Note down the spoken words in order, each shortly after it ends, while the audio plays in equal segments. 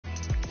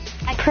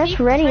press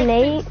ready,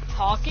 Nate.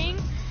 Talking,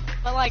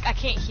 but like I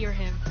can't hear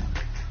him.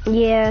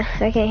 Yeah,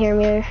 I can't hear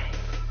him either.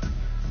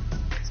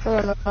 So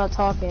I'm not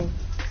talking.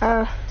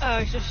 Oh,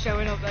 it's just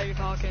showing up that you're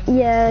talking.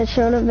 Yeah, it's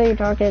showing up that you're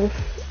talking.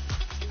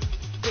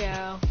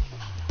 Yeah.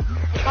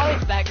 It's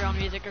probably background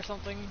music or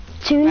something.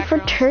 Tune for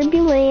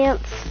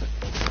turbulence.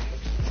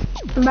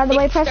 By the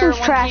way, Preston's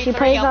trash. He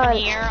plays on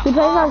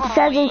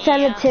 7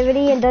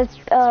 sensitivity and does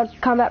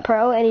Combat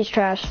Pro, and he's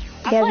trash.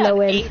 He has no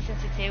wins.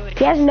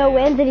 He has no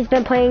wins, and he's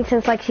been playing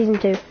since like season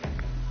 2.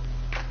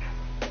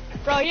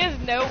 Bro, he has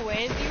no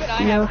wins. Even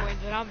I have wins,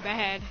 and I'm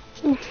bad.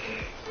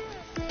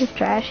 He's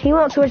trash. He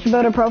won't switch to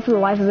Builder Pro for the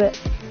life of it.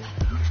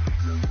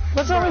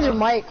 What's wrong with your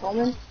mic,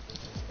 Coleman?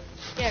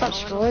 Yeah,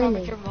 Stop Coleman, what's wrong streaming.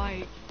 with your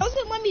mic? How does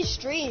it let me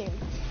stream?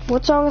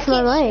 What's wrong with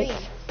my mic?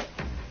 Stream.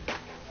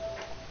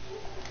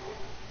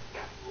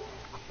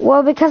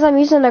 Well, because I'm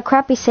using a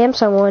crappy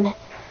Samsung one.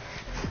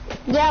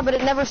 Yeah, but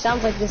it never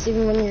sounds like this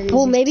even when you're using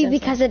Well, maybe Samsung.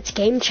 because it's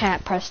game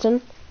chat,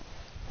 Preston.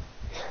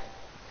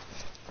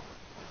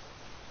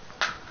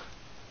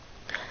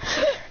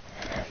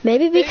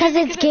 Maybe because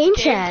it's game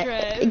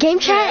chat. Game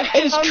chat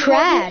is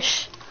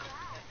trash.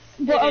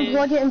 But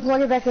unplug it and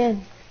plug it back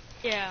in.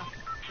 Yeah.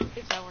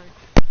 It's that word.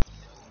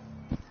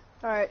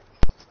 Alright.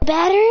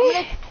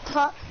 Better?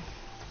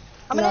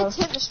 I'm gonna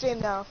attempt to stream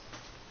now.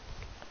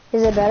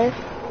 Is it better?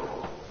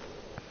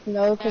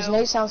 No, because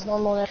Nate sounds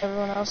normal and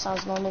everyone else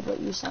sounds normal, but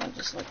you sound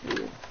just like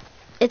weird.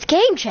 It's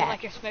game chat.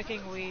 Like you're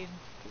smoking weed.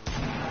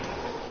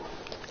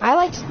 I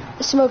like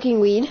smoking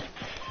weed.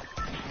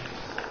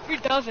 Who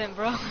doesn't,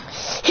 bro?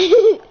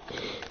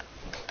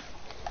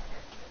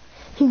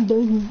 He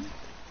doesn't.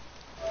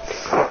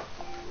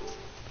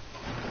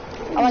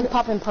 I like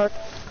popping perk.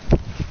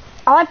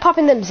 I like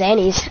popping them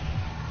Xannies.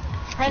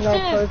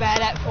 Preston is bad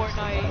at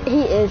Fortnite.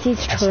 He is.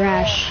 He's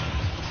trash.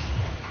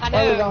 I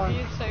Where are we know, going?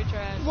 he's so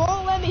trash.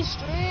 Won't let me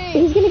stream.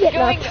 He's gonna get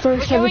knocked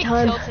first we're every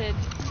going time. tilted.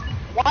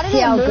 Why did See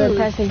it how good move?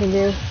 Preston can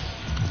do.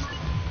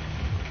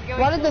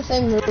 Why did the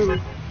thing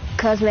move?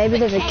 Cause maybe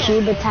there's a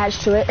cube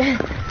attached to it.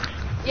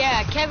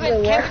 Yeah,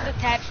 Kevin's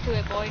attached to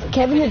it, boy.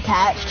 Kevin's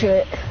attached to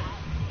it.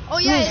 Oh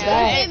yeah, Who's his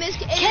that? name is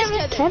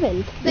Kevin.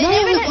 Kevin. They No,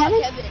 named it's it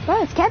Kevin. Kevin. No,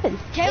 it's Kevin.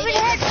 Kevin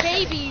had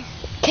babies.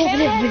 Kevin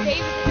had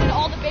babies and then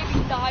all the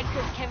babies died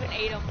because Kevin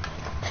ate them.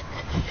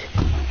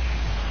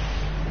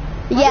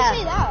 Yeah.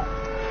 Say that.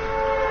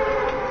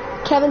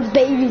 Kevin's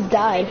babies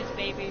died. His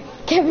babies.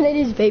 Kevin ate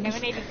his babies.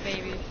 Kevin ate his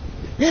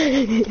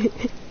babies.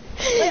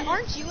 Wait,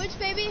 aren't you its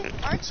baby?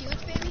 Aren't you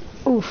its baby?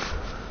 Oof.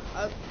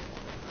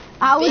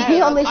 I was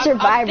the only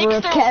survivor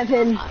of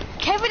Kevin.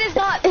 Kevin is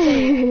not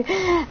big.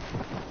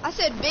 I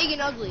said big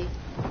and ugly.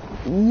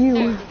 You.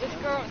 No,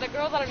 the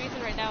girl that I'm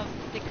using right now is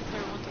thick as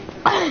her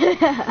 1, 2,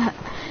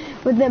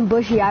 3. With them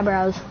bushy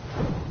eyebrows.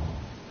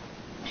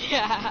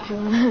 Yeah.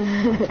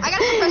 I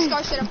got some press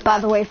scar set up. By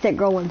the way, thick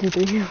girl 1, 2,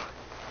 3.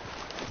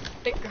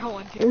 Thick girl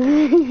 1, 2,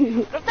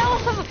 3. But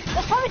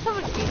that's probably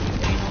someone's YouTube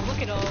channel.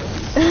 Look it up.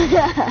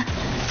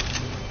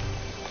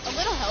 A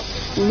little help.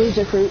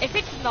 Loser fruit. If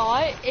it's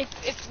not, if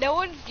no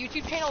one's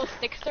YouTube channel is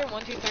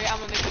Thickster123, I'm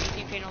gonna make a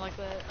YouTube channel like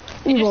that.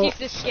 You And just won't. use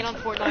this skin on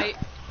Fortnite.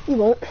 You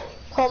won't.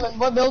 Coleman,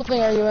 what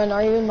building are you in?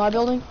 Are you in my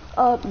building?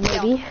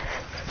 Maybe.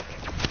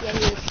 Yeah,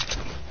 he is.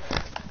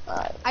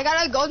 I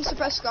got a golden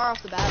suppressed scar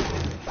off the bat.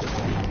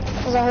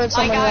 Because I heard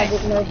somebody I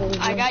didn't know if it was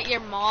I you. got your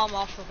mom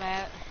off the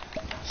bat.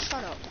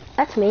 Shut up.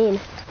 That's mean.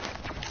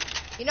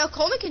 You know,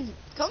 Coleman can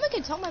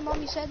tell my mom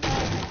you said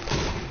that.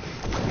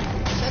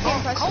 So I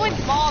can't press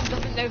Cohen's mom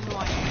doesn't know who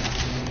I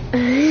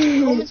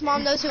am. Coleman's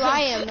mom knows who I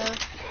am, though.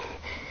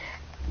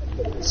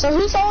 So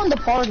who's all in the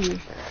party?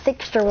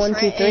 Thickster 1,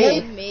 2, 3.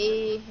 And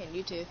me, and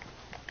you two.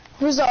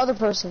 Who's the other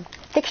person?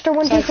 Thickster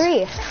 1, 2,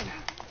 3.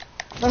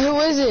 But who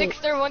is it?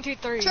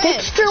 Thickster123.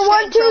 Thickster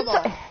 1, 2,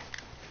 3.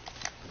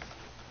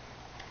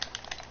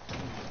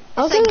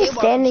 I was gonna be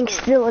standing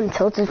still and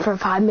tilted for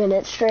 5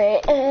 minutes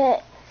straight.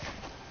 I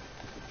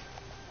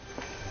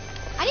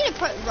need to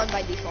put run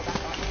by default back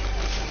on.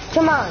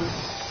 Come on.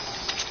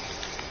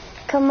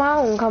 Come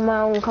on, come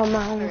on, come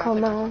on,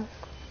 come on.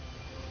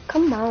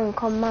 Come on,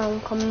 come on,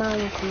 come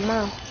on, come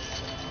on.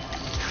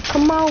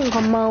 Come on,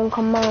 come on,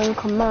 come on,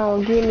 come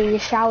on. Give me a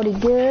shouty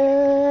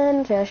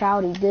gun, feel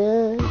shouty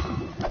gun.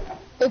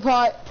 Big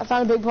pot. I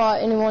found a big pot.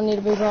 Anyone need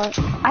a big pot?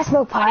 I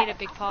smoke pot. I need a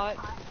big pot.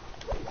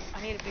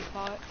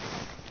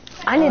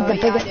 I need the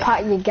yeah, biggest I do.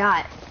 pot you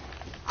got.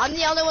 I'm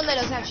the only one that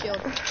doesn't have shield.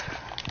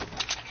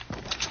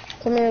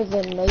 Come here,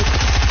 then, Nate.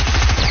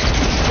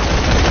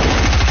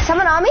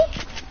 Someone on me?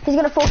 He's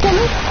gonna full kill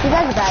me? You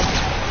guys are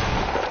bad.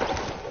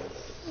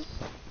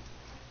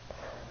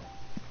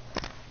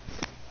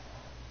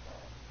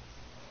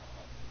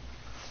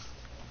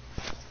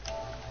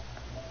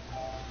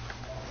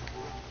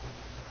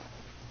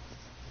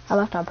 I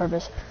left on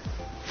purpose.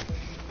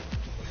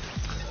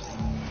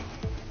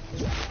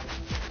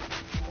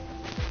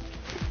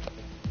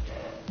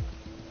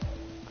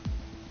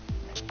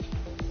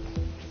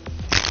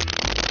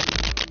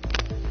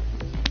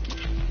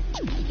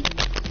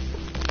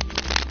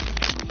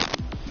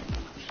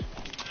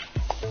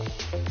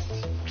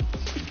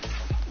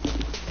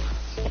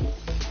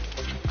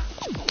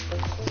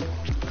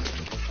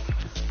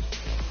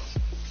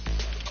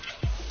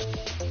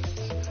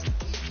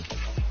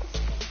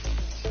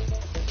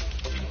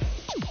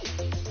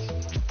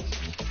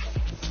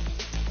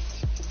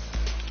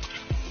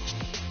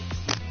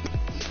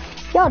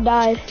 Y'all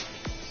died.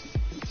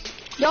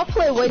 Y'all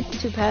play way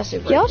too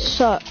passive. Y'all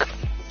suck.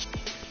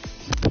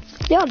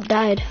 Y'all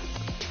died.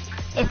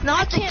 It's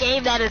not the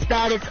game that is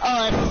bad, it's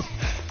us.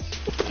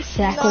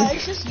 Exactly. No,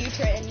 it's just you,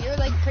 Trey, and you're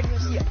like pretty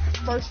much the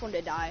first one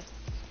to die.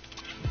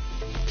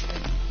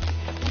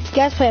 You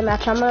guys play a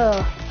match. I'm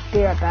gonna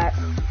be right back.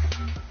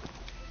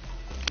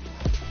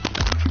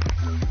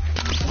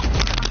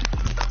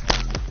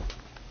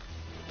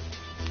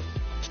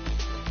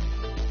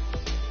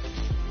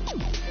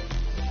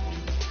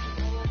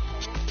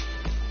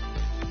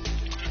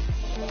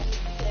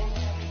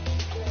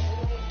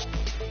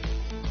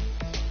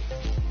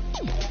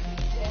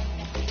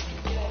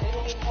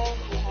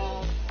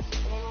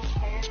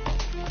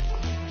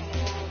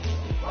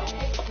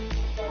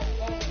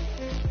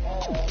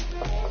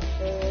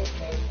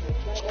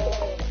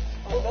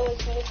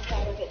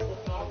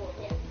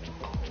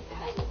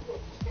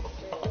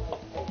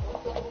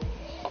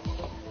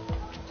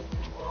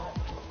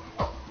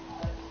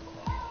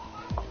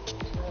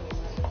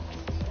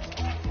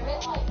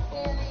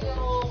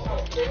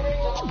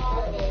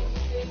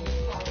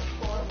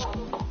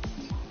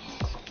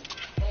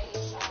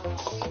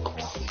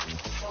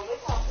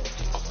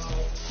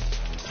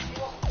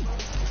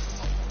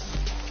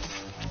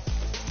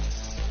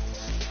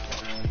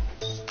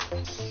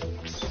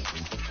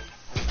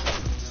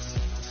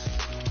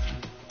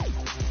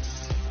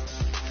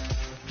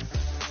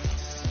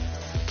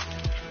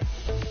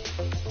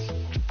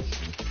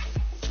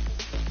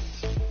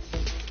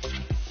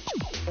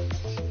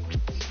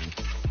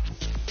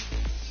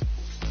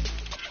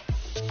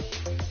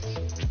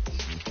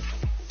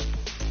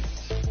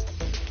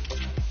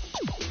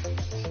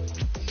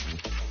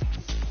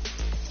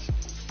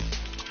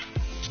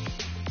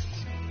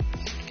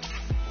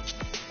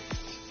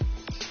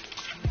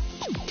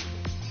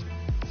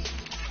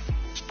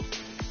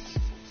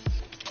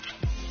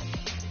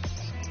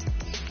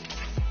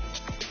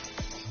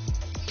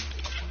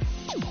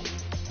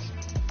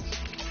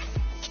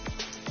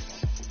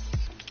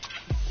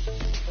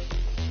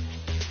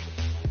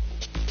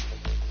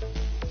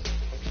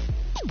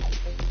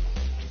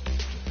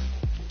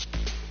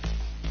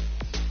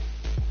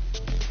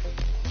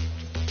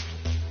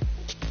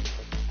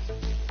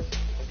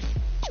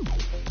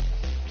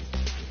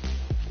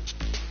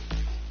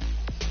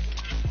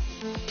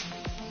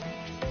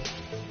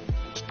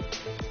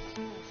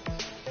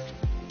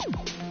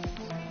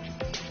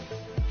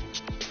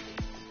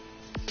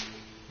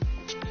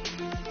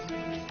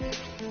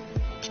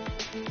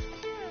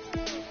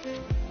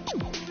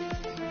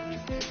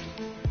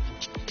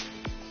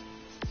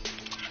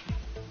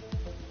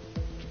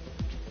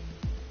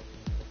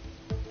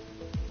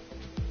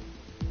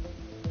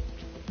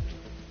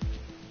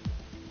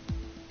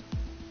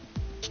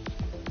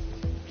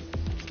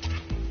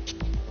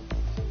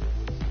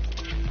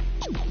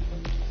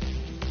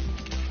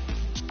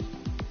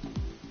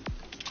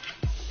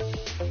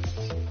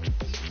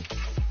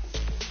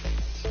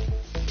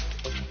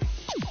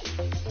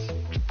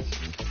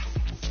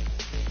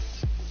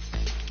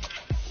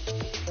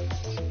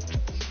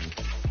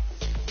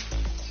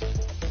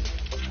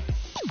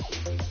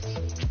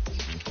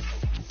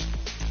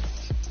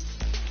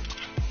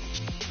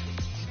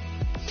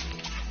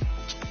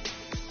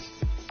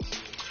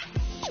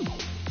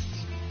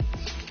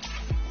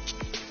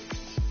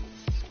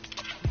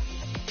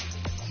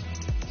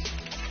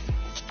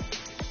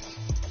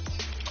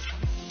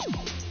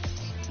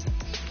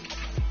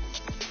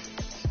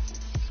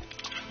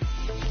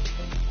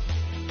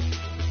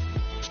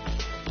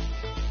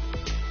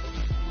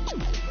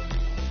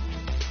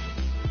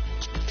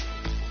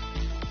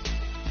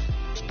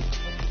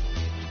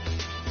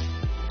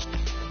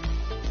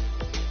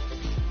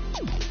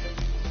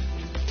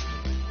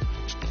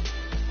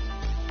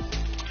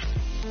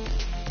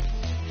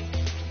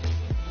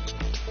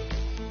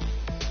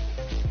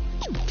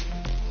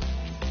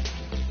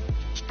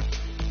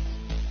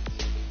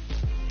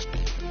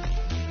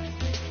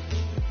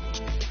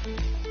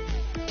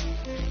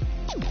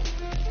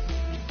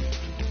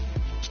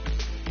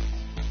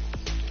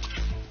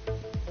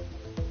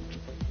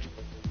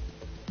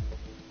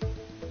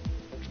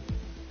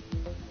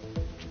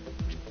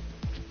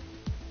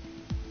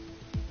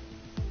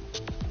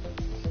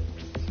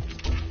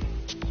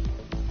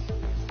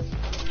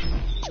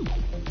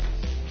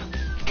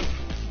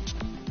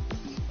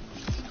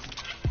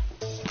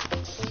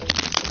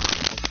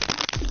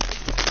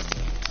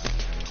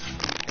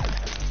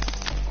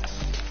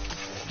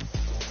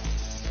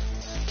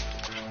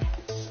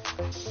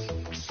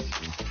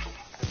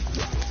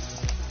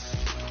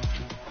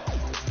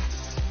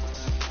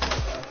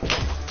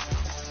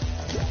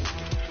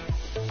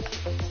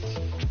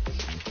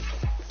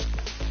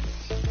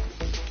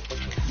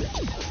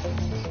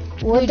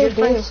 What'd they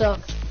do? Suck.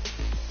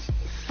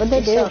 What'd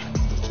they do?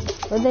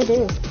 What'd they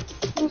do?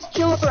 Who's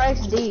Killer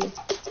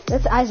XD?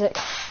 That's Isaac.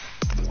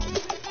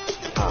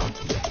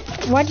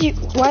 Why'd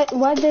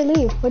they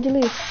leave? Why'd you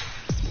leave?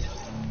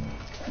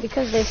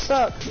 Because they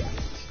suck.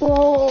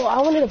 Well,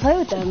 I wanted to play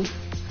with them.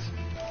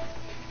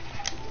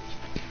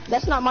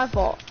 That's not my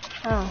fault.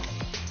 Oh.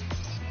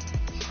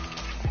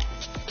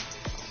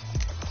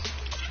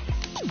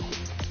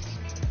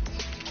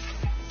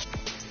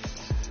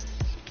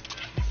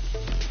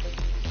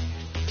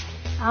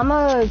 I'm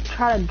gonna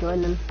try to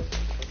join them.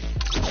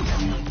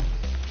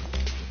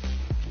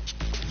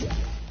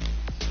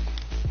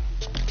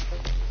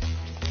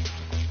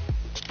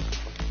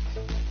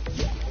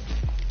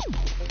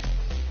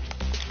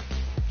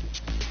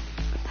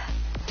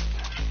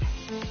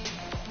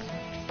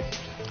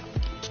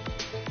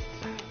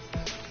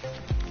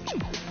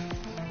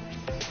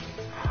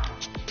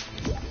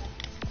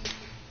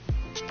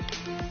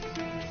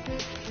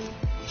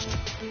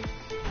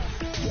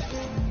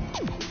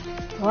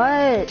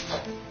 What?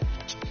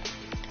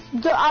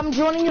 I'm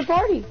joining your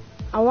party.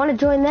 I want to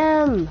join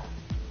them.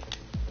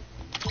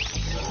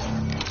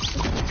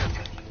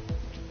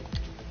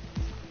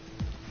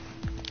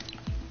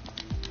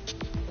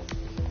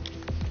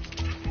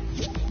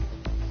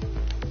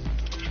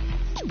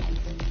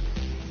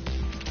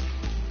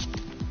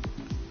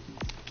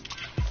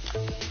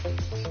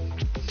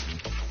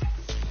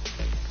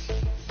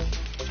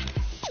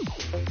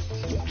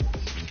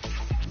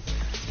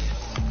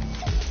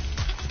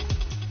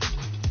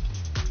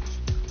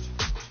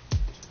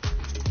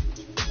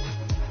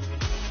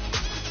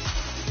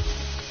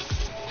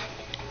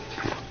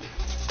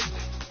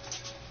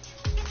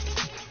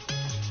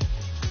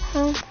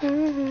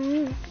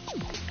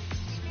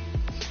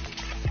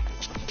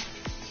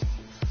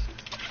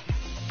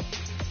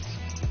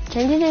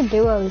 Change it to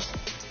duos.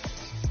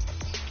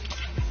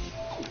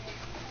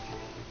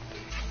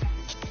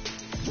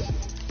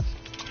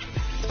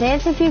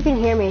 Dance if you can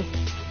hear me.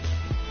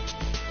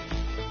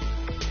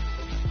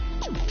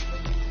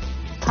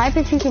 Type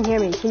if you can hear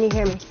me. Can you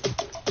hear me?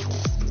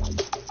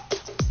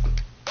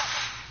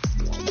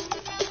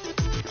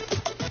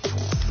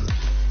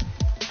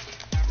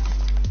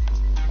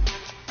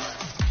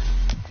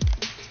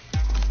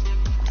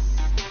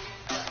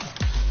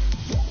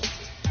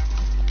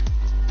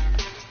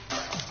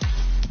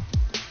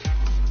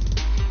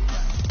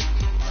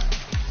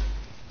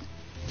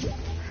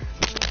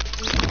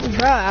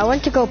 Bro, I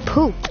went to go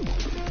poop.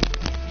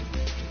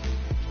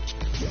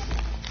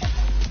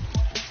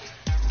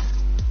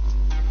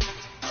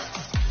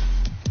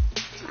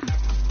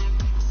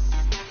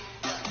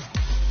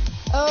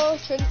 Oh,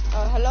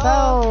 hello.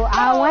 Bro,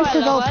 I went to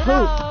go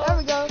hello. poop. There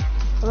we go.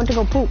 I went to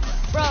go poop.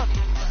 Bro,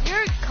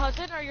 your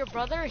cousin or your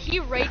brother, he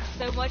raged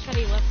so much that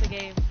he left the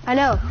game. I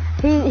know.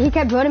 He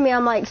kept joining me.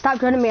 I'm like, stop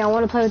joining me. I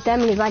want to play with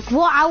them. And he's like,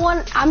 well,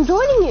 I'm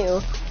joining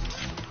you.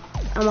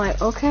 I'm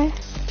like, okay.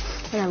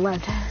 And I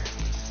left.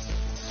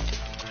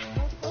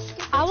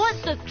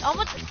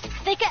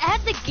 They can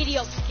add the giddy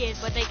up skin,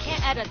 but they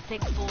can't add a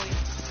thick boy.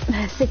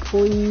 Thick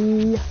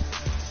boy.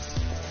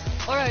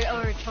 Or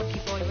a chunky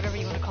boy, whatever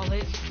you want to call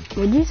it.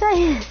 What'd you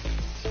say?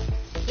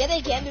 Yeah,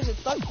 they can. There's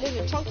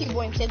a chunky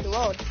boy in Save the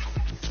World.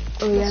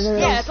 Oh yeah, there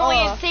Yeah, is. it's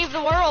only in Save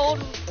the World.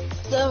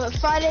 The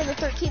Friday the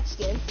 13th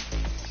skin.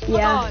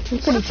 Yeah, Oh,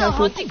 he's pretty what's the chunky.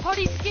 hunting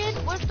party skin?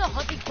 What's the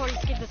hunting party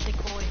skin, the thick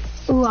boy?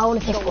 Ooh, I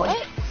want a thick boy.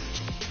 What?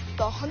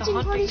 The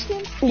hunting party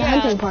skin? The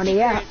hunting party,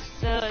 yeah.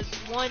 The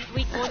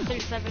week 1 through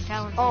 7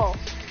 challenge. Oh,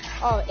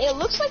 it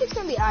looks like it's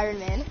gonna be Iron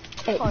Man.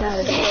 It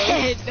does.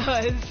 It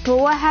does. But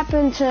what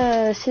happened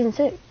to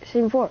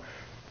season 4?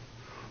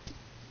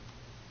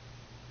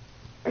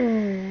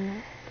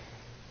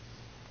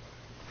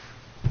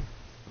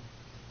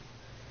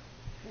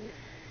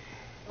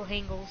 Oh,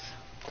 Hangles.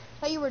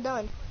 Thought you were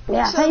done.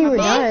 Yeah, I So thought you were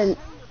Myth- done.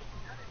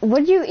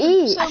 What'd you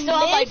eat? So I still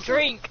have my Myth-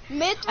 drink.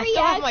 Myth I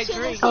still have my reacts to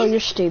the drink. Oh, season. you're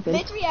stupid.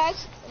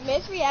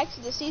 Myth reacts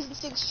to the season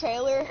 6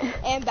 trailer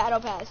and battle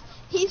pass.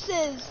 He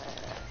says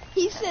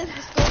the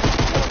Scorch's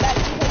coming back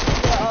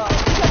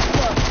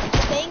because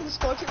the thing the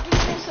Scorcher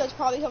uses, so it's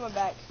probably coming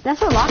back. That's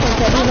what Lachlan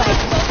said. He's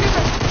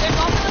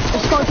like, the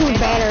Scorchion's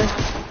banner.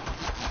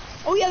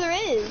 Oh yeah, there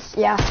is.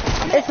 Yeah,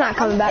 it's not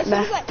coming back, As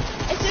man.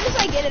 soon as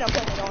I get it, I'm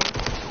putting it on.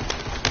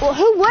 Well,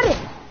 who would it?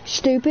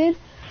 Stupid.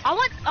 I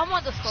want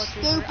the Skull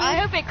Trooper. Stupid. I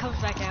hope it comes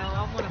back out.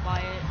 I want to buy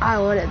it. I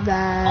want it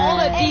bad. All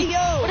the Hey deep-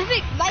 yo, What if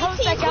it comes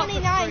back out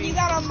for 1929, free? you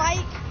got a mic.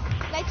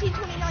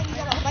 1929, you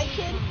got a mic,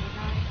 kid.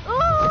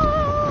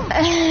 Ooh.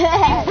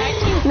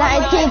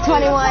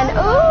 1921.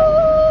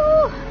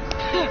 Ooh!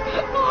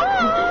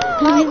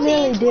 He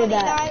really did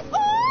that.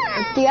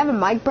 1929. Do you have a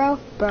mic, bro?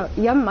 Bro,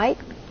 you have a mic?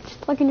 Just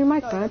plug in your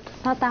mic, bro.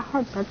 It's not that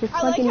hard, bro. Just I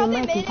plug like in how your they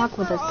mic made and it talk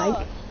with for, us,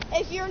 right?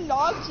 if you're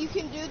knocked, you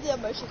can do the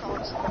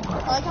emoticons.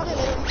 I like how they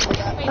made it for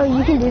that. Oh,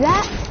 you can do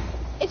that?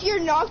 If you're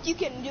knocked, you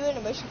can do an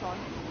emoticon.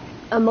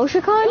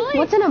 Emoticon? Really?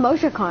 What's an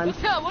emoticon?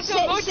 What's the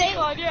Say-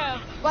 emoticon?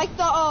 Yeah. Like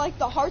the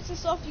hearts and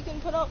stuff you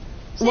can put up.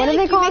 Say What are like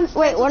they you called? make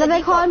Wait, friends what with are a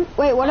they called? default.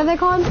 Wait, what are they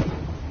called?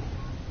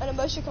 An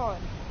emoticon.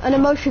 An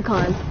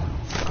emoticon.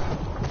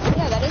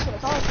 Yeah, that is what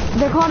it's called.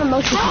 They're called No,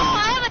 emoticons.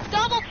 I have a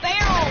double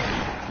barrel.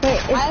 Wait,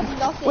 I have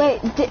nothing.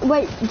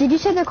 wait, did you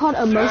say they're called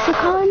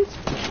emoticons?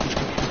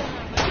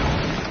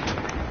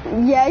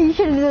 Yeah, you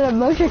should have done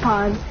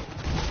emoticon.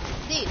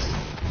 These.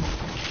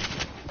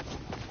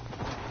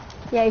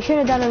 Yeah, you should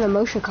have done an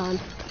emoticon.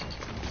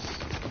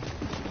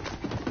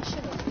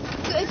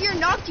 Should've. So if you're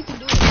knocked, you can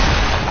do it.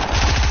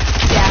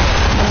 Yeah,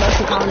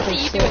 emoticons See are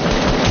you sick. do it.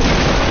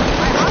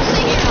 I'll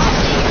stay here. I'll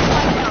stay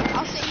here.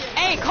 I'll stay here.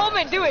 Hey,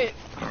 Coleman, do it.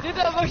 Do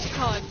the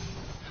emoticon.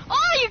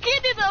 Oh, you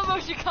can't do the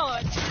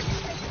emoticon.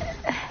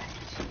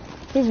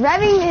 He's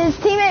revving his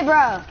teammate,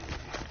 bro.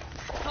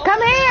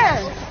 Come here.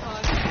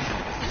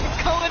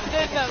 Cohen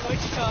did the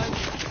emoticon.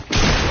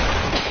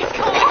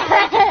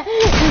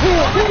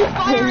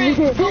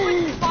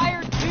 Cohen's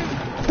fired too.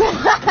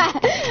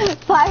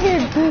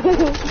 Fired poo.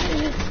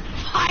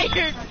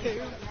 Fired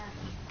too.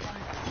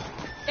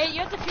 Hey, you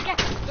have to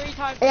pickaxe him 3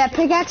 times. Yeah,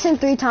 pickaxe him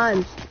 3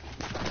 times.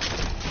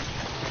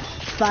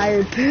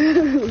 Fired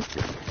poo.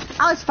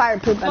 I was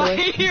fired poop, by the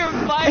way.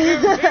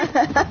 Fired poop.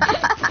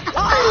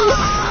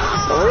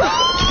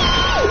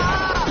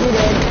 You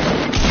did.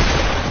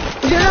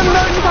 Do the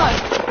emoticon.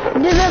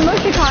 Do the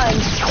emoticon.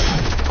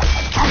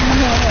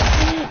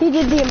 He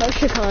did the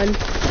emoticon.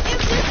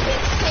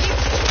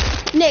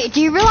 Nate, do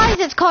you realize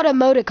it's called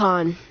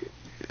emoticon?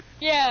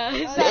 Yeah.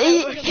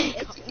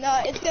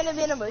 It's gonna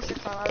be an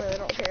emoticon. I really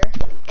don't care.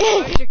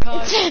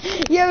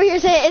 Emoticon. You over here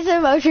saying it's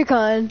an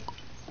emoticon.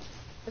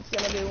 It's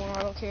gonna be one.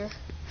 I don't care.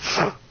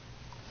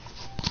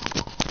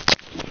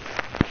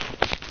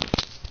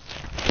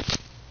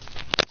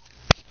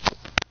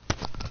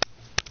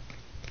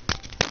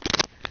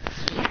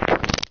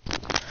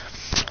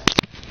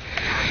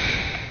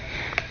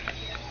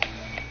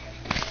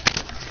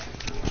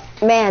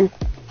 Man.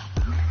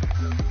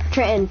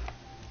 Trenton.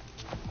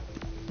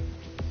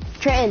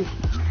 Trenton.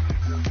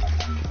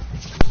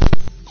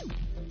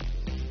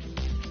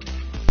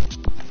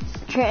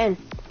 Trenton.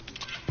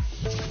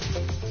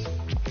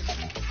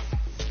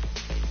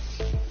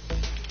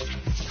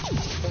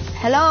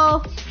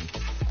 Hello?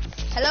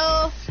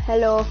 Hello.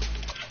 Hello.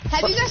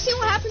 Have you guys seen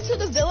what happened to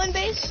the villain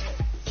base?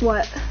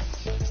 What?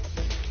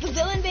 The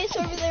villain base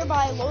over there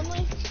by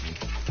Lonely?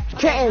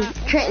 Trenton.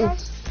 Trenton.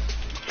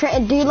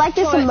 Trenton, do you like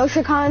this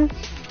emoticon?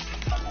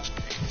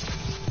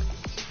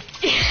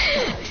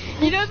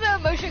 You know the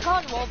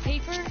emoticon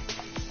wallpaper?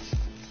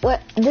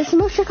 What? This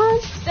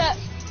emoticon?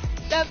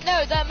 The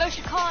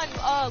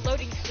emoticon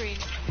loading screen.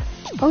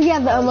 Oh yeah,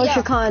 the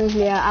emoticon.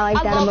 Yeah, I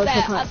like that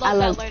emoticon. I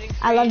love that loading screen.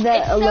 I love that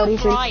It's so loading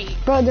bright. screen.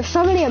 Bro, there's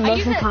so many use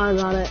it-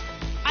 emoticons on it.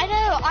 I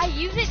know, I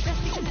use it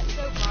just because it's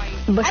so bright.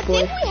 Bush I boy.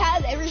 think we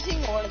have every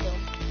single one of them.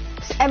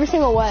 Every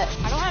single what?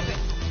 I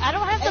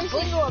don't have the Every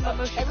bush single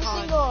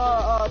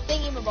emoticon.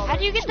 thingy. How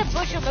do you get the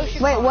bush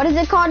emoticon? Wait, what is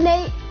it called,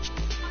 Nate?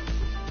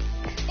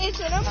 It's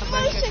an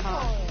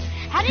emoticon.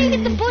 How do you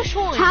get the bush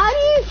one? How do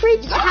you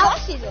freak?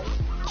 Last season.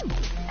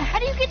 How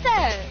do you get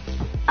that?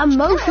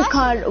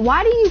 Emoticon.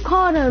 Why do you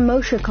call it an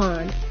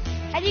emoticon?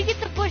 How do you get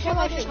the bush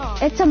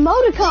emoticon? It's Did you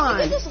get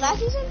emoticon. this last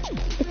season?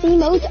 It's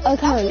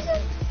emoticon.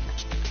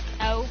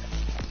 No.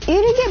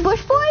 You didn't get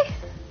Bush Boy?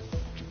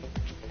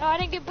 No, I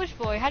didn't get bush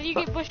boy. How do you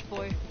get bush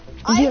boy?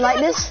 Do you like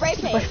have this? the spray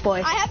paint. Bush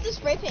Boy. I have the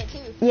spray paint too.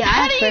 Yeah, I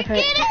How have do spray you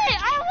paint. get it? I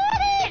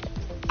want it!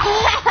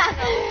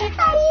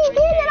 How do you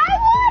get it? I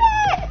want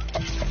it!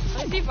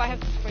 Let's see if I have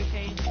the spray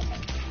paint.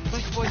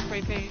 Bush boy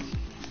spray paint.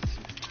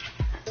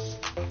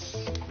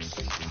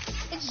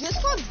 It's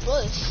just called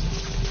Bush.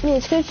 Yeah,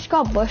 it's just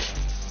called Bush.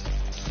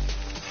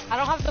 I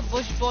don't have the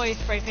bush boy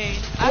spray paint.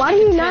 Why do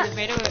you not-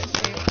 Why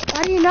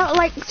Why do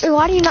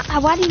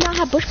you not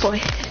have Bush Boy?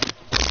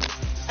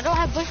 I don't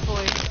have bush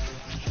boy.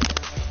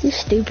 You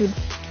stupid.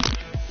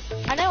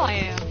 I know I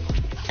am.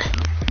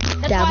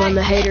 That's Dab why on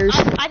the haters.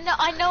 I know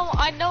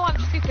I'm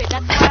stupid.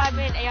 That's why I'm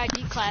in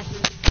AID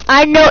classes.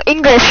 I know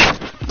English.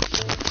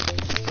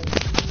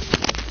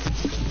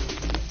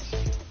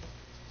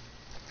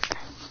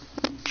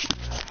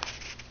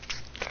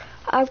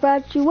 I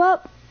brought you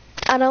up.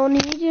 I don't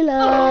need your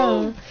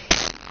love.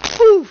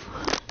 Oof.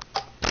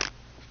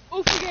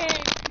 Oof gang.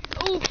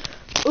 Oof.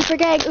 Oofer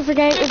gang, oofer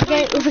gang, oofer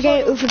gang, oofer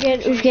gang, oofer gang,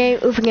 oofer gang,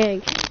 oofer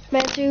gang.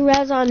 Man, 2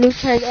 raz on new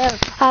turn L.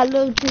 I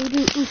love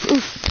doo-doo, oof,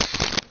 oof.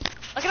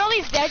 Look at all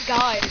these dead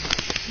guys.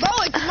 Bro,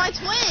 it's my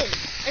twin.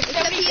 There's so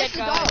Except many he has dead to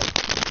guys.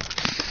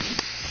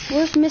 go.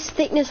 Where's Miss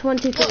Thickness 1,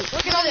 2, 3?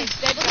 Look at all these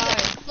dead Look at guys.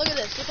 this. Look at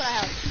this. Look what I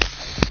have.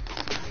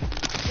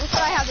 Look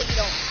what I have that you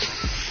don't.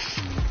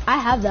 I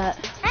have that.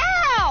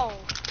 Ow!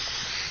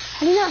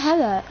 How do you not have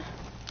that?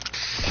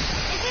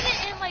 Isn't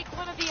it in like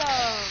one of the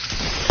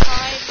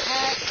time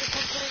packs or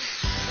something?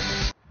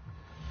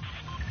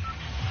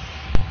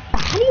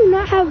 How do you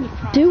not have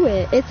do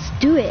it? It's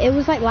do it. It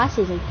was like last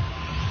season.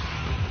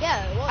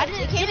 Yeah, well, I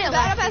didn't it came get in it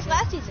Battle last Pass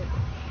last season.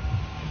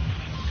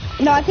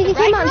 No, I think it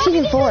came out in Bro,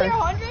 season did you 4. get your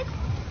 100?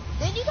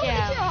 Did you go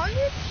Yeah. get your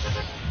 100?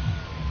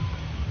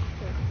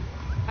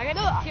 I got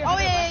No, tier oh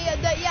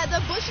 100 yeah. The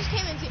bushes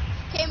came in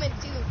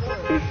season 4.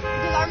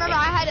 Because I remember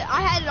I had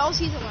it all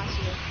season last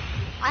year.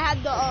 I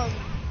had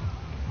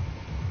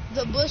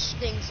the bush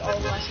things all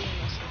last season.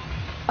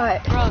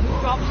 Alright, Bro, who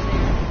drops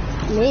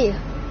there? me.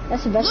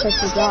 That's the best Look place at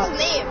to this drop. thing's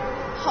name.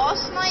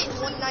 Hoss Knight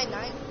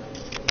 199.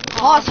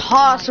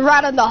 Hoss,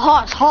 right on the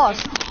hoss.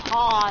 Hoss,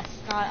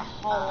 not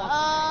hoss.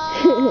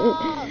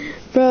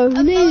 Bro, who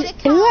has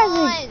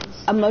Emoticons.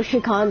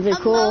 emoticons are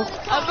cool.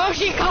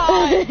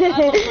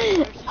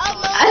 Emoticon!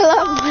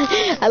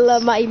 I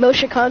love my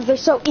emoticons. They're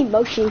so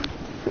emotion.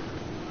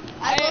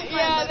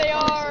 Yeah, they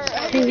are.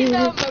 Have you seen the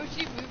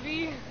Emoji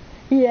movie?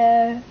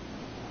 Yeah.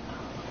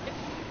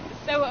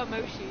 It's so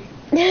emoji.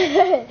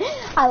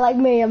 I like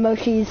my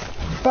emotions.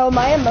 Bro,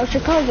 my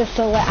emoticons are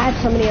so lit. I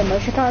have so many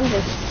emoticons,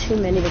 there's too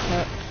many to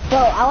count. Bro,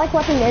 I like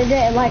watching Ninja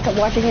and like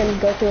watching him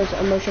go through his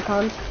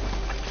emoticons.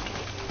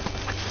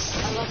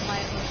 I love my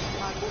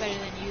emoticons better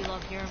than you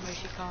love your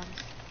emoticons.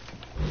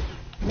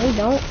 They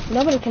don't.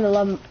 Nobody can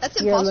love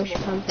That's your impossible.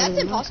 emoticons. That's better than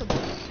mine. impossible.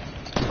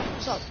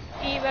 What's up?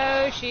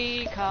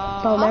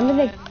 Emoticons. Bro,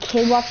 remember the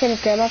kid walks in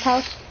his grandma's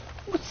house?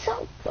 What's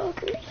up,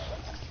 fuckers?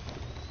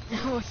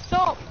 What's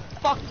up,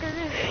 fucker?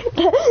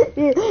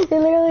 He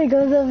literally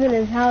goes up in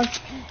his house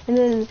and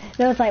then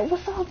it's like,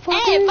 what's up,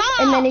 fuckers? Hey, Mom!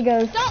 And then he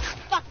goes, What's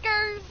up,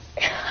 fuckers?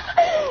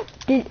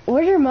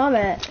 Where's your mom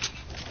at?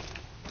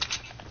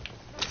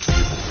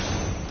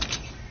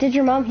 Did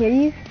your mom hear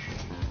you?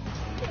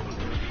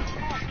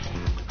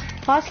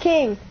 Hoss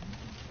King.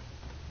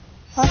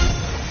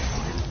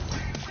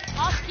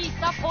 Oski,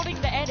 stop holding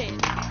the edit.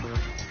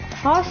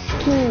 Hoss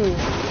King.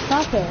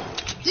 Stop it.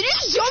 Did you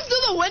just jump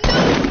through the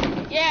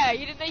window? Yeah,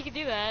 you didn't know you could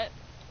do that.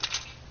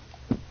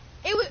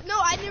 It was no,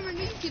 I never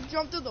knew you could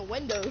jump through the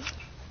window.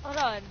 Hold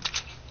on.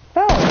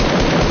 Bro.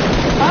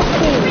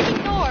 Hoss King.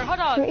 Freaking door. Hold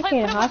on. Put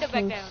Freaking a Hoss window back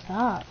King. down.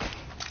 Stop.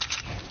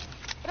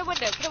 Put a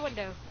window. Put a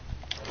window.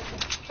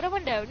 Put a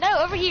window. No,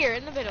 over here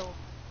in the middle.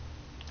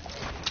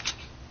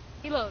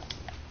 He looks.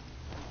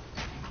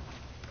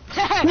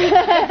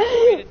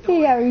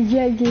 He got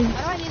rejected.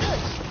 How do I need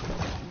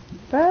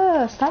this?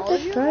 Bro, stop All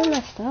you destroying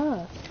my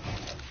stuff.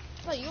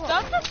 Oh, you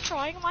Stop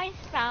destroying my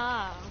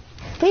stuff.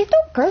 Please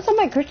don't curse on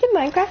my Christian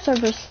Minecraft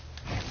servers.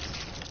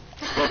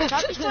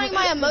 Stop destroying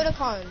my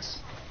emoticons.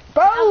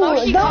 Bro,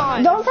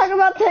 Emoticons. don't talk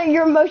about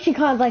your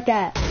emoticons like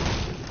that.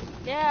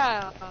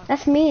 Yeah.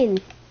 That's mean.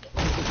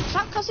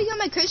 Stop cussing on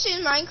my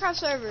Christian Minecraft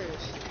servers.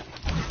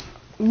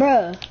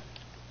 Bruh.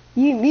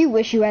 You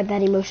wish you had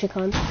that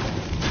emoticon.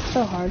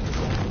 So hard.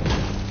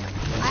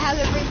 I have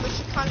every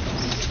emoticon from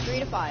season 3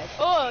 to 5.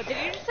 Oh, did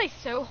you just say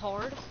so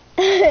hard?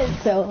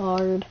 It's so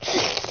hard.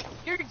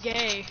 You're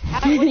gay.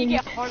 What do you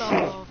get hard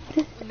off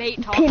of?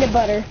 Mate talking. Peanut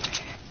butter.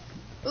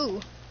 Ooh.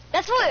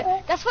 That's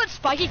what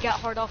Spiky got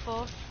hard off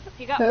of.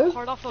 He got Who?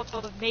 hard off of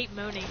the mate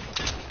moaning.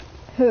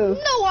 Who?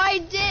 No, I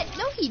did.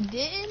 No, he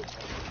didn't.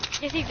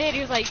 Yes, he did. He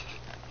was like,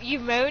 you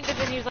moaned, and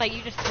then he was like,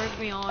 you just turned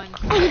me on.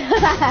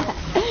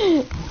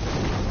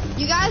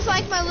 You guys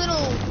like my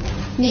little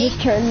You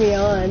just turned me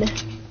on.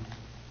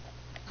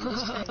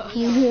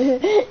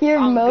 Your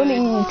I'm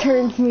moaning good.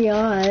 turns me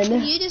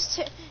on. You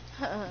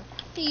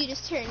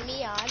just turned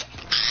me on.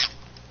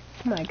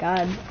 Oh my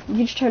god.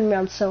 You just turned me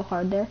on so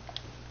hard there.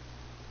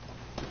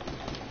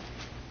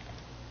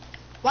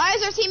 Why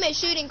is our teammate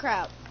shooting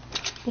crap?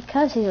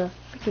 Because he's a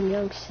freaking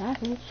young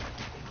savage.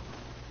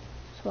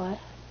 That's why.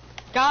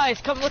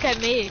 Guys, come look at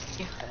me.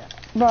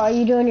 Bro, are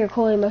you doing your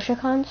cool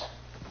emoticons?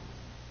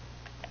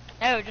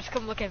 No, just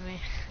come look at me.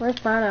 Where's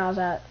Brown Owls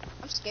at?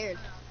 I'm scared.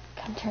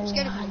 Come turn I'm me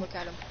scared to on. look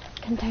at him.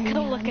 Come turn me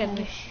Come on. look at guys.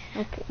 me.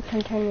 Okay,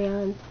 come turn me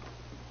on.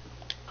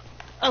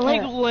 I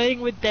like Yeah.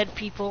 laying with dead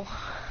people.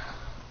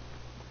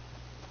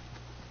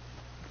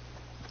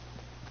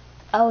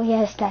 Oh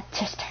yes, that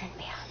just turned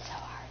me on so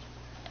hard.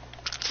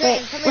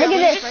 Trenton, Wait, come look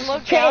here. at just this.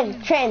 look Trenton,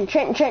 down.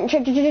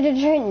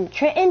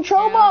 Trenton,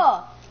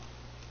 trouble.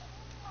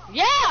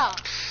 Yeah!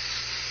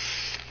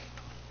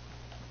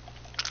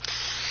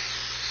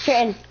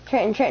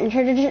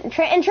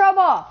 Trenton,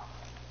 trouble.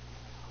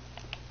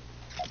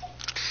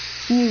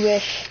 You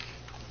wish.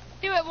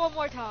 Do it one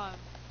more time.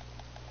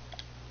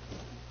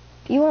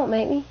 You won't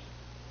make me.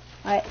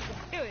 Alright,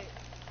 Do it.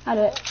 I'll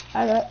do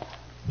it.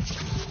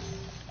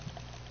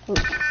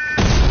 Oops.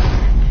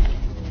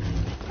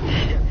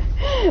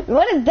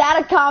 What did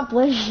that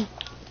accomplish?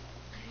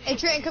 Hey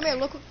Trenton, come here.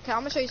 Look. Okay, I'm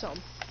gonna show you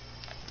something.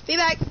 Be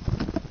back.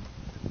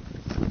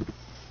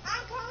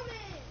 I'm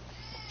coming.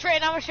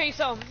 Trent, I'm gonna show you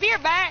something. Be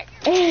right back.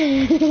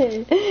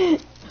 Trenton,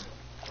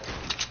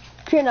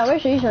 I'm gonna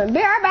show you something. Be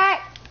right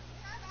back.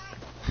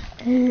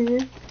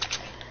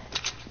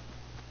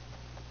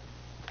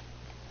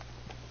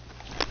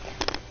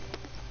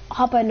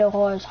 Hop on the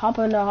horse, hop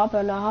on the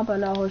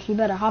horse. You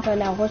better hop on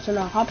that horse and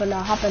hop on the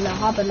horse and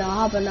hop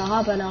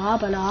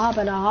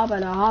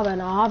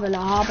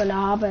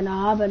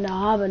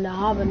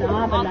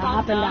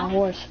on that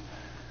horse.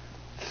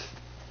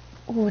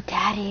 Ooh,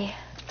 Daddy,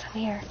 come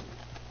here.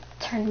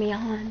 Turn me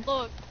on.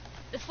 Look,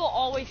 this will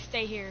always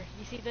stay here.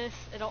 You see this?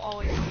 It'll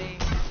always stay.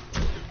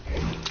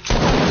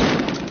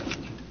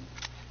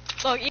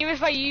 Look, even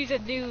if I use a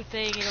new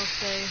thing, it'll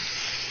stay.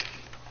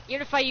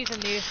 Even if I use a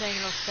new thing,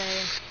 it'll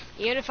stay.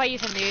 Even if I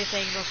use a new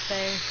thing, it'll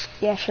stay.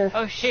 Yeah, sure.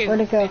 Oh shoot,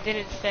 Where'd it go? it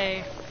didn't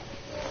stay.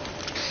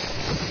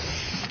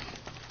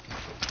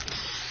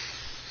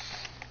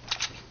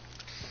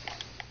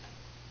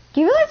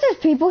 Do you realize there's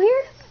people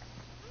here?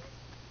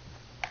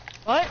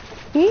 What?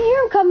 Do you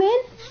hear them come in?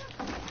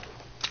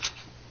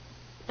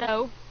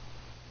 No.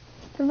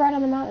 They're right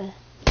on the mountain.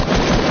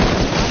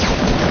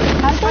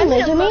 Have they I'm an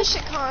laser me?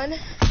 emoticon.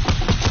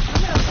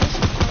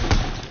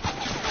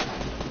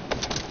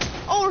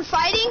 Oh, we're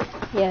fighting?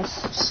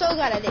 Yes. So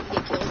glad I didn't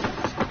get killed.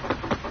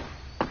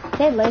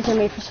 They laser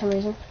me for some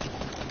reason.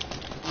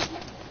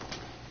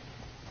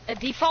 It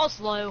Default's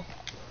low.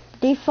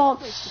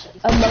 Default's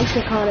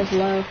emoticon is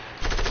low.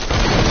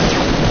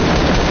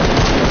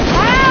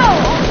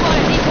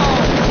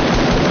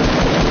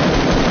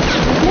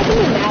 It's making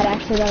me mad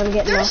actually that I'm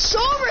getting They're off. so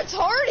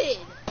retarded.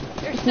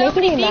 There's It's so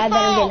making many me mad that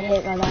I'm defaults. getting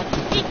hit by that.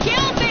 He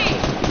killed me!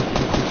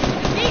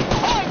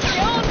 Default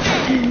killed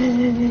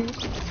me!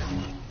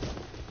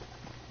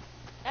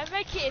 That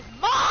medkit is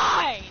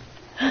mine!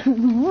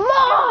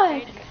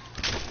 Mine!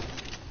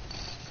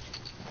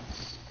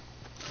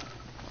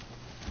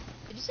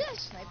 Did you say I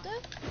sniped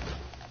though?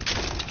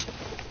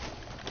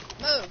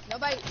 Move.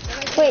 Nobody.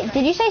 Wait,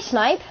 did you say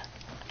snipe?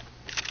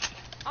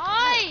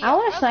 I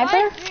want a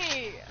sniper. Revive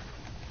me.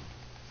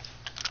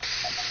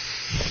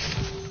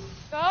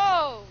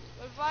 Go!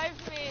 Revive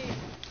me!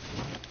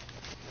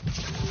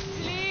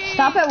 Please!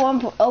 Stop at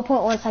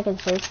 0.1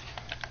 seconds, please.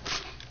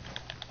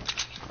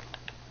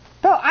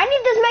 Bro, I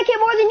need this medkit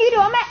more than you do.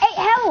 I'm at 8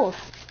 health.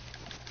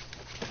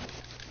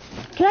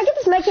 Can I get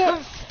this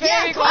medkit?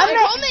 Very Coleman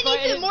close.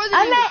 needs it more than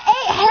I'm you. at 8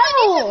 Coleman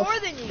needs it health. more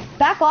than you.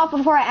 Back off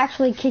before I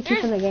actually kick you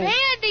There's from the game.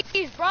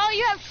 bandies, bro!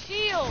 You have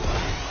shield!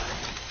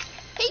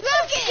 He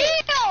took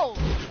it. Shield!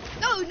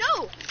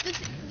 No.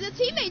 The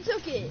teammate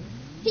took it.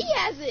 He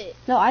has it.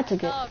 No, I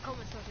took it. Oh,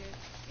 Coleman took it.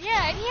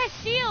 Yeah, and he has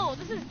shield!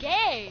 This is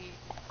gay!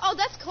 Oh,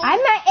 that's Coleman. I'm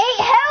at 8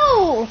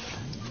 health.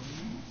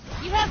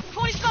 You have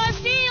 25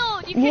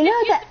 shield! You You can know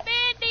defuse that- the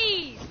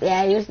bandies!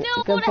 Yeah, you're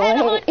still good went ahead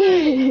of point.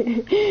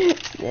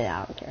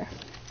 Yeah, I don't care.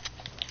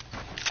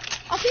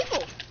 Oh,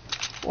 people.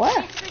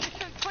 What?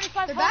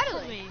 25 They're health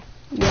battling. for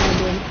me. Yeah, I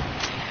did.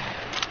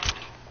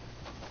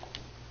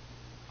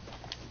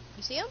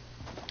 You see him?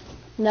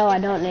 No, I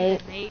don't,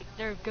 Nate. Nate,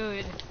 they're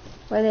good.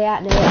 Where they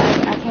at, Nate?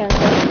 I can't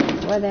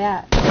say. Where they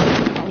at?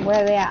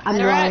 Where they at? I'm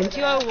They're blind. at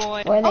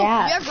 201. Where they Oh,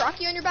 at? you have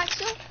Rocky on your back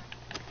still?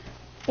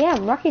 Yeah,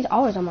 Rocky's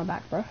always on my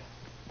back, bro.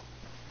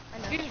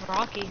 Who's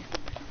Rocky?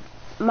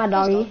 My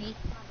doggy.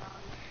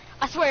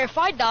 I swear, if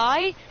I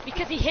die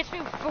because he hits me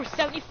for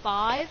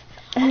 75,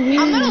 I'm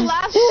gonna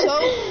laugh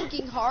so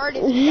fucking hard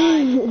if you die.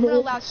 I'm gonna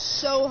laugh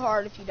so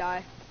hard if you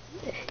die.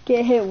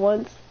 Get hit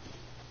once.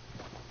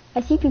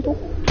 I see people.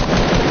 why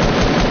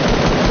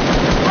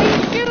are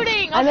you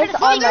shooting? I I'm missed trying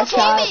to all take my out-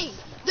 shots. Teaming!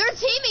 They're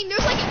teaming!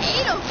 There's like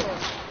 8 of them!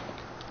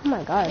 Oh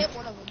my god. Hit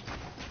one of them.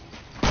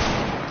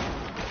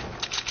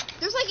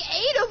 There's like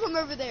 8 of them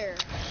over there!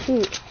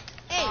 Shoot.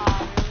 Hey,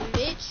 Aw,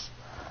 really? bitch.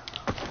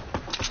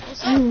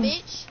 What's up,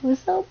 bitch?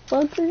 What's up,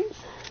 fuckers?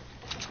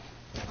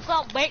 What's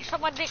up, bitch?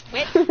 Someone dick,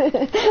 bitch.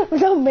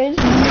 What's up, bitch?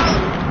 What's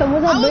I up,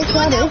 was bitch? doing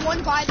Honey? that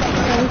one vine that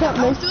goes What's up, I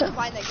was bitch? doing the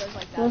vine that goes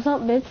like that. What's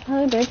up, bitch?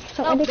 Honey, bitch? What's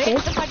up, What's up, with the bitch?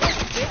 kids? Someone dick,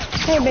 bitch.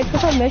 Hey, bitch,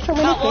 what's up, bitch? What's up,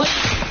 with Not the one. kids?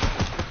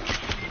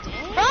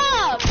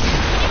 Rob! He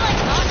like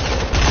knocked you.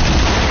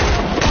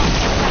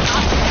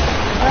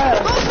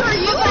 Bro, are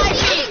you Revive me!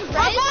 getting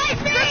res? Revive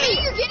For me! me,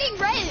 you're getting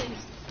res.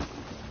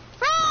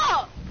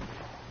 Rob!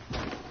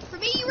 For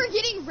me, you were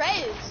getting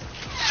res.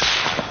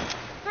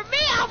 For me,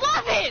 I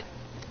wasn't!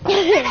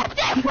 There's a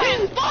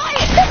difference, boy!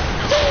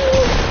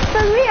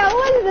 For me, I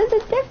wasn't. There's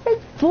a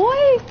difference,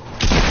 boy.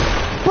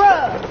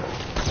 Bruh.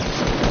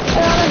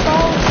 They're on a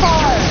golf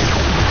cart.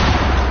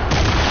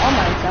 Oh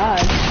my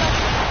god.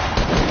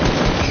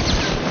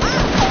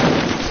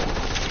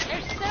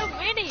 There's so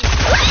many!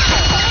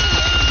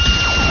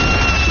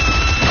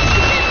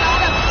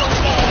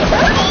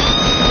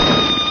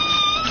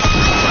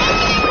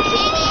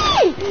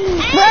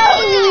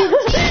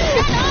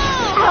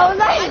 How was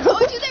I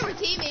told you they were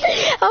teaming.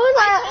 How was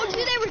I told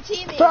you they were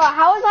teaming. Bro,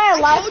 how was I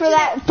alive told for you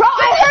that? that- Bro,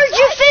 I heard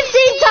you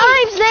 15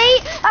 times,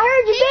 Nate. I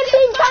heard you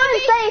 15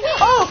 times say,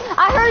 oh,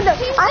 I heard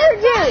you.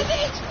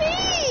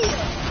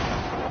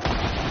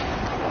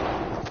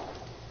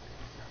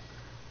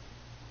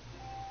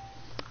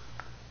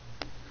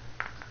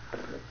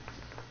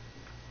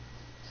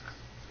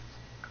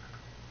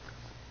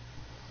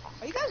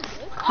 Are you guys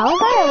good? How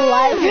was I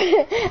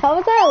alive? How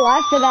was I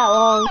alive for that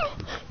long?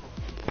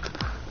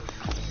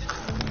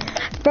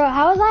 Bro,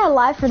 how was I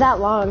alive for that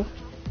long?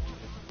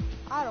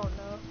 I don't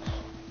know.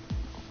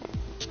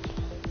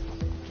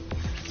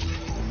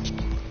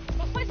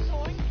 What's my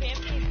sword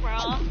camping,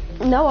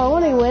 bro? No, I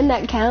want to win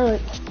that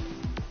counts.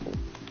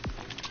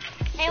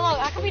 Hey, look,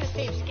 I could be the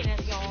same skin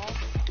as y'all.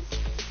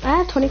 I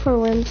have 24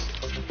 wins.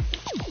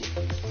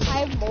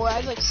 I have more. I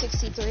have like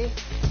 63.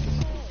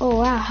 Oh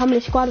wow, how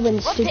many squad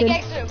wins, What stupid?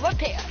 pickaxe?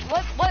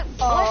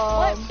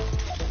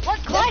 What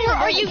glider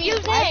are you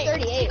using? I have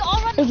 38. You can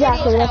all run the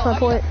Exactly, video that's now. my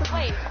point.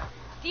 Wait,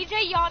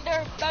 DJ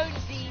Yonder,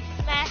 Bonesy,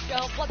 Smash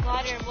Up, what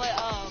glider and what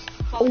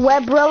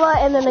Webrilla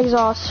and then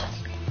exhaust.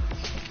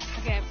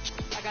 Okay,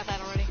 I got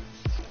that already.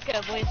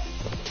 Let's go, boys.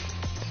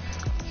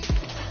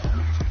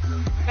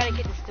 Gotta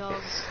get this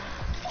dog.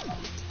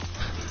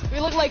 We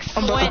look like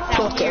sweats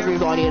out here.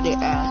 Everybody in the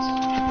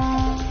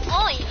ass.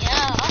 Oh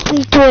yeah.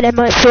 Good, it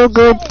might feel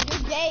good. Oh,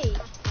 you're gay.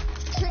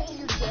 Trenton,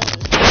 you're gay.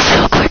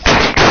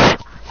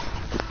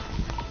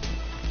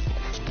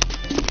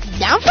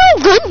 That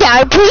feel good,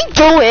 guy. Please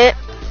do it.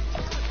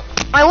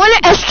 I want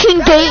an Right now,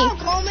 STD.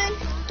 Coleman.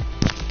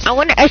 I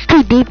want an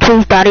STD,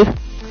 please, daddy.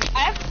 I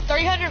have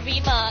 300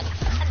 V-Bucks.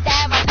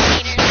 Damn, my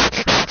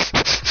cleaners.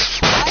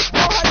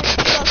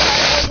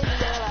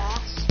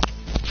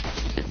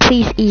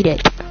 please eat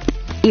it.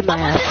 Eat my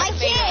ass. I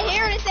can't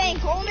hear anything,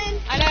 Coleman.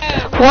 I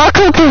know. Why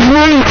can't you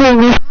hear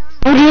anything?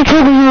 What are you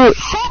talking about?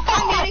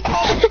 I'm muting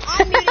Coleman.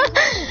 I'm muting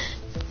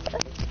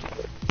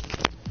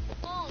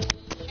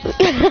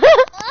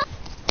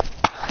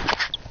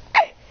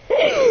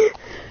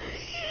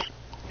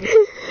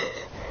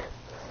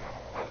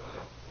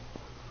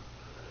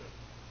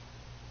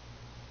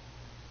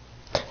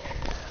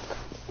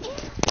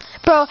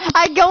Bro,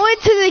 I go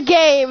into the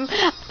game.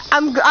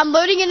 I'm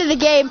loading into the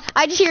game.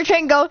 I just hear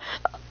Trent go,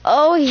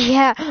 oh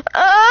yeah,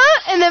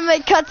 and then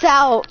it cuts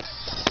out.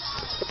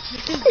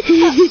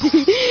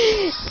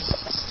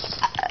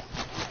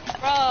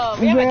 Bro,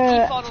 we have a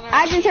default on our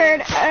I just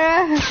heard,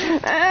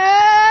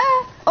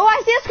 oh,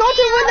 I see a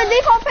sculpture with a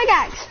default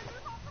pickaxe.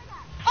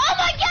 Oh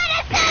my god,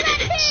 it's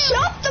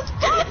 7! Shut the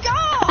fuck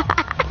up!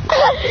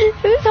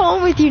 Who's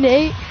home with you,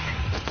 Nate?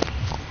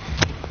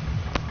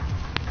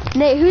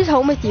 Nate, who's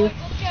home with you?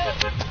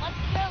 Let's go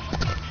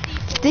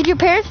C4. Did your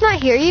parents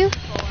not hear you? Let's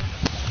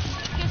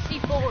go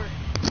C4.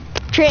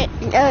 Trent,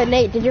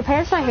 Nate, did your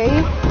parents not hear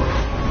you?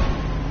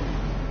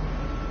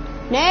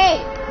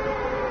 Nate!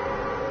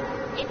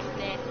 It's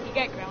dead. He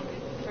got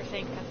grounded for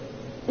saying that.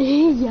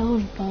 He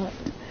yelled fuck.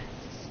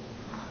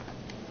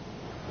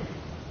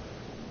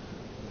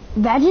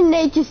 Imagine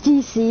Nate just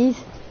DCs.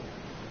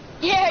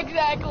 Yeah,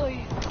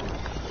 exactly.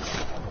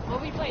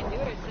 What we playing? Do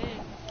what I said.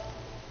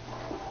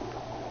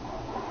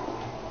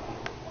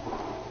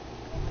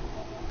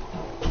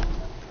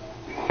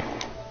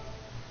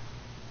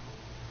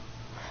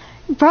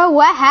 Bro,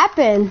 what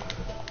happened?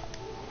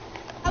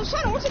 I was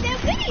trying to watch a damn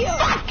video!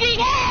 Fucking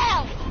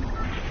hell!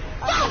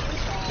 Fuck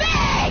me!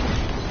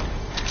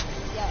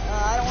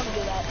 Yeah, I don't want to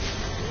do that.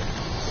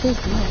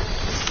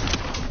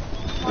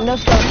 No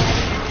scope.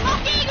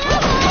 Fucking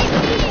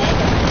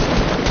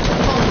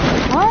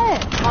What?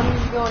 I'm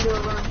just going to do a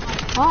run.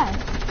 Why?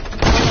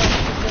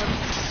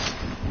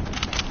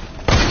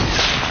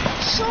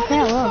 So Yeah,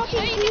 many well.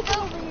 fucking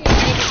people over here.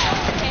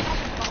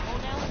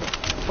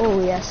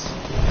 Oh, yes.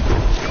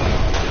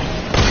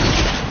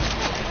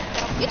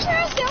 Get your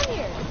ass down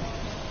here.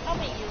 Tell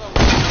me, you little.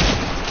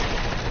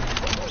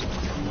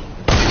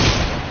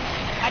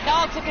 My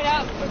dog took it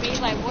out for me. He's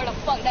like, where the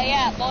fuck they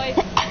at, boys?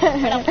 Where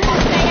the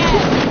fuck they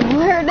at?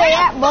 Where they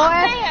at, boy?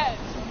 Where they at?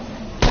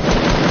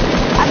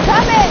 I'm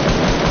coming!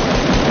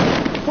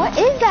 What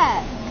is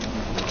that?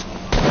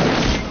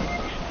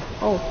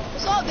 Oh.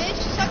 What's up, bitch?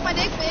 Suck my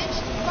dick, bitch.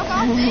 Fuck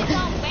off, bitch.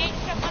 Come on, bitch.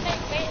 Suck my dick,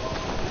 bitch.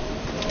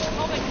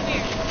 Coleman, come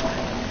here.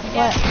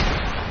 What?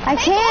 I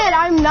can't,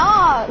 I'm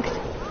knocked.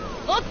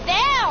 Look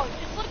down.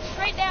 Just look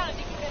straight down and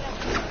you can get up.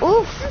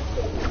 Oof.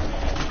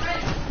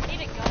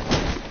 Need a gun.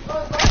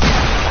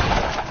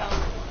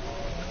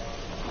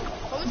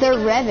 They're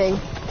revving.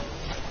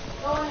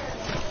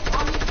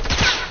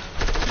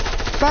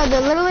 Bro,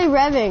 they're literally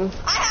revving.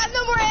 I have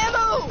no more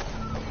ammo.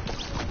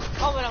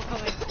 Coleman, I'm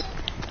coming.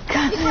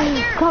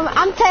 Come,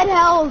 I'm 10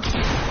 health.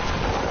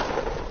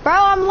 Bro,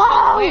 I'm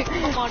low. Wait,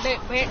 come on, bitch.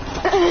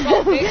 Come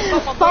on, bitch.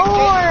 Come on, 4,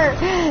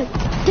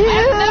 2, I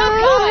have no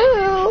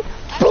gun.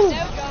 boom.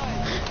 No gun.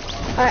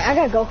 Alright, I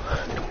gotta go.